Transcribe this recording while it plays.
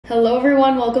Hello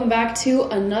everyone, welcome back to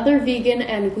another vegan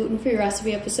and gluten-free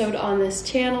recipe episode on this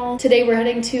channel. Today we're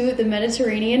heading to the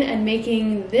Mediterranean and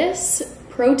making this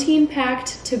protein-packed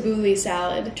tabbouleh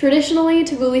salad. Traditionally,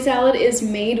 tabbouleh salad is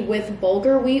made with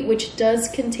bulgur wheat, which does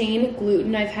contain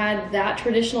gluten. I've had that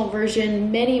traditional version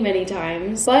many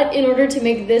times. But in order to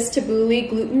make this tabbouleh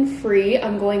gluten-free,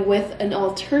 I'm going with an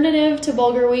alternative to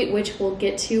bulgur wheat, which we'll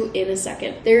get to in a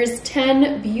second. There's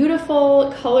 10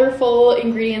 beautiful, colorful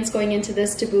ingredients going into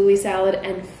this tabbouleh salad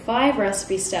and 5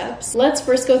 recipe steps. Let's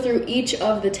first go through each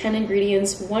of the 10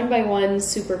 ingredients one by one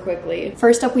super quickly.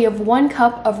 First up, we have 1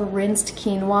 cup of rinsed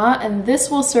quinoa, and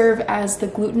this will serve as the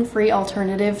gluten-free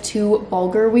alternative to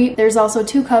bulgur wheat. There's also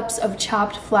 2 cups of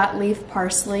chopped flat leaf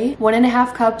parsley,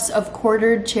 1.5 cups of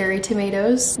quartered cherry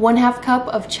tomatoes, 1/2 cup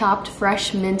of chopped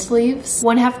fresh mint leaves,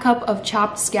 1/2 cup of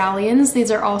chopped scallions,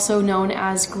 these are also known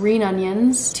as green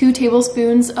onions, 2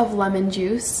 tablespoons of lemon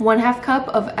juice, 1/2 cup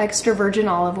of extra virgin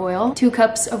olive oil, 2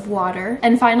 cups of water,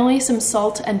 and finally some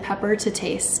salt and pepper to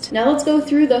taste. Now let's go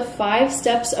through the 5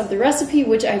 steps of the recipe,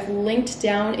 which I've linked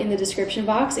down in the description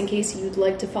box in case you'd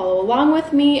like to follow along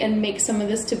with me and make some of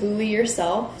this tabbouleh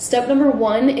yourself. Step number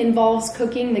 1 involves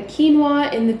cooking the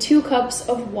quinoa in the 2 cups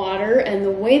of water, and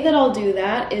the way that I'll do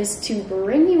that is to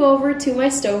bring you over to my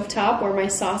stovetop where my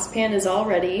saucepan is all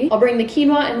ready. I'll bring the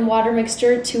quinoa and water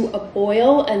mixture to a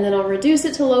boil, and then I'll reduce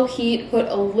it to low heat, put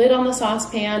a lid on the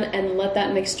saucepan, and let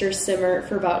that mixture simmer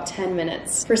for about 10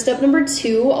 minutes. For step number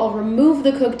 2, I'll remove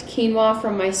the cooked quinoa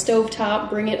from my stovetop,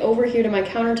 bring it over here to my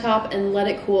countertop, and let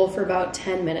it cool for about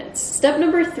 10 minutes. Step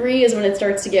number 3 is when it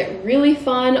starts to get really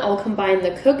fun. I'll combine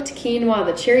the cooked quinoa,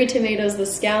 the cherry tomatoes, the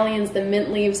scallions, the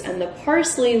mint leaves, and the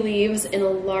parsley leaves in a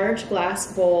large glass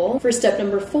bowl. For step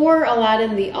number 4, I'll add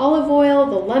in the olive oil,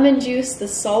 the lemon juice, the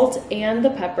salt, and the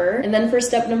pepper. And then for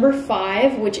step number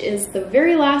 5, which is the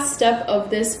very last step of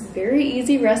this very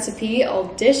easy recipe,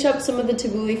 I'll dish up some of the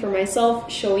tabbouleh for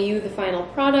myself, show you the final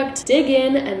product, dig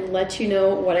in, and let you know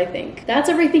what I think. That's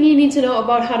everything you need to know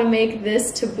about how to make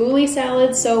this tabbouleh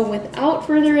salad. So without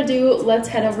further ado, let's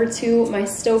head over to my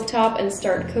stovetop and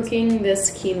start cooking this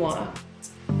quinoa.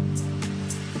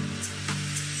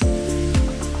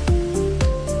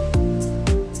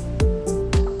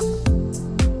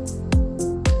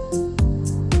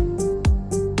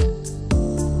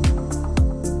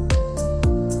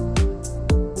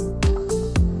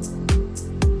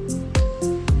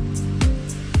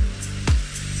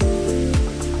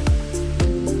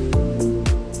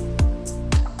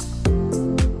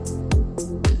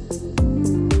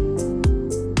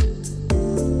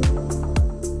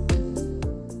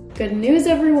 Good news,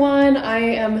 everyone! I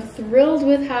am thrilled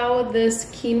with how this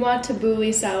quinoa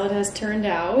tabbouleh salad has turned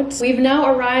out. We've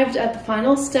now arrived at the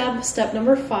final step, step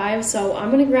number 5, so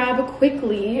I'm gonna grab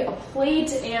quickly a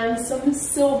plate and some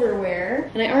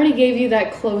silverware. And I already gave you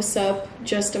that close-up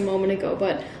just a moment ago,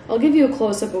 but I'll give you a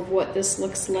close-up of what this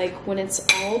looks like when it's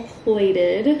all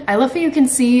plated. I love that you can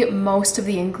see most of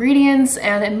the ingredients,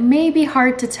 and it may be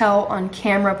hard to tell on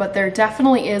camera, but there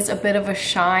definitely is a bit of a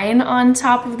shine on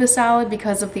top of the salad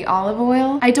because of the olive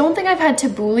oil. I don't think I've had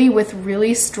tabbouleh with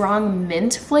really strong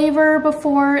mint flavor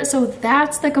before, so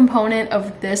that's the component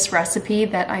of this recipe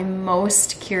that I'm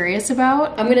most curious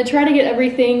about. I'm gonna try to get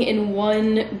everything in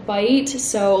one bite,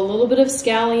 so a little bit of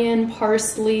scallion,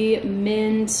 parsley,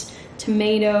 mint,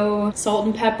 tomato, salt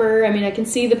and pepper. I mean, I can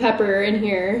see the pepper in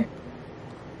here.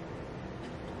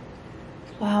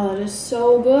 Wow, that is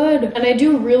so good. And I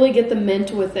do really get the mint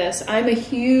with this. I'm a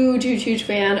huge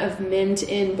fan of mint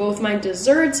in both my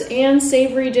desserts and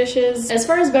savory dishes. As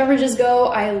far as beverages go,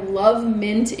 I love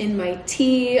mint in my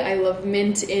tea. I love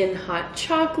mint in hot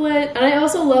chocolate. And I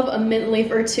also love a mint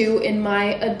leaf or 2 in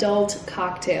my adult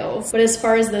cocktails. But as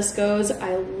far as this goes,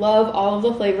 I love all of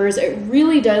the flavors. It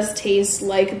really does taste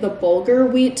like the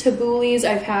bulgur wheat tabboulehs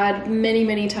I've had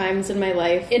many times in my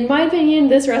life. In my opinion,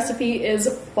 this recipe is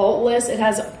faultless. It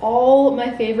has all my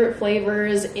favorite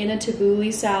flavors in a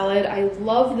tabbouleh salad. I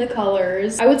love the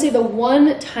colors. I would say the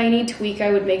one tiny tweak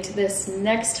I would make to this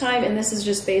next time, and this is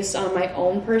just based on my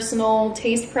own personal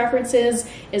taste preferences,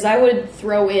 is I would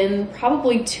throw in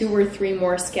probably 2 or 3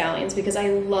 more scallions because I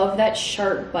love that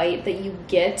sharp bite that you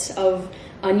get of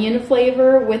onion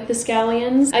flavor with the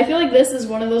scallions. I feel like this is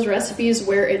one of those recipes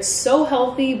where it's so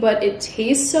healthy, but it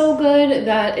tastes so good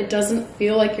that it doesn't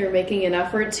feel like you're making an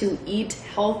effort to eat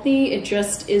healthy. It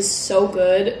just is so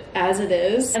good as it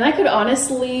is. And I could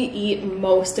honestly eat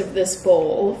most of this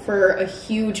bowl for a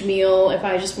huge meal if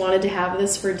I just wanted to have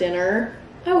this for dinner.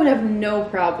 I would have no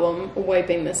problem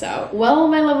wiping this out. Well,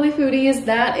 my lovely foodies,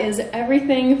 that is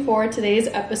everything for today's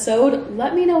episode.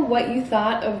 Let me know what you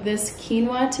thought of this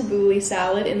quinoa tabbouleh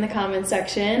salad in the comment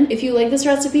section. If you like this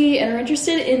recipe and are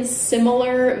interested in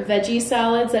similar veggie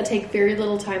salads that take very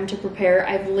little time to prepare,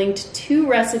 I've linked 2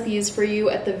 recipes for you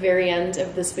at the very end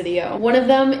of this video. One of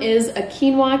them is a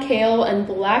quinoa, kale, and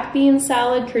black bean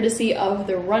salad courtesy of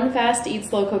the Run Fast Eat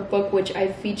Slow cookbook, which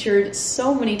I've featured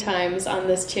so many times on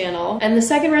this channel. And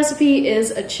the second recipe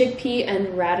is a chickpea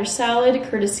and radish salad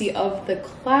courtesy of the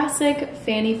classic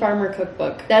Fanny Farmer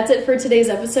cookbook. That's it for today's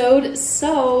episode.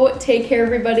 So take care,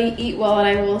 everybody, eat well, and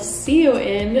I will see you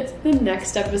in the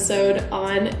next episode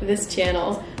on this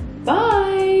channel.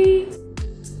 Bye!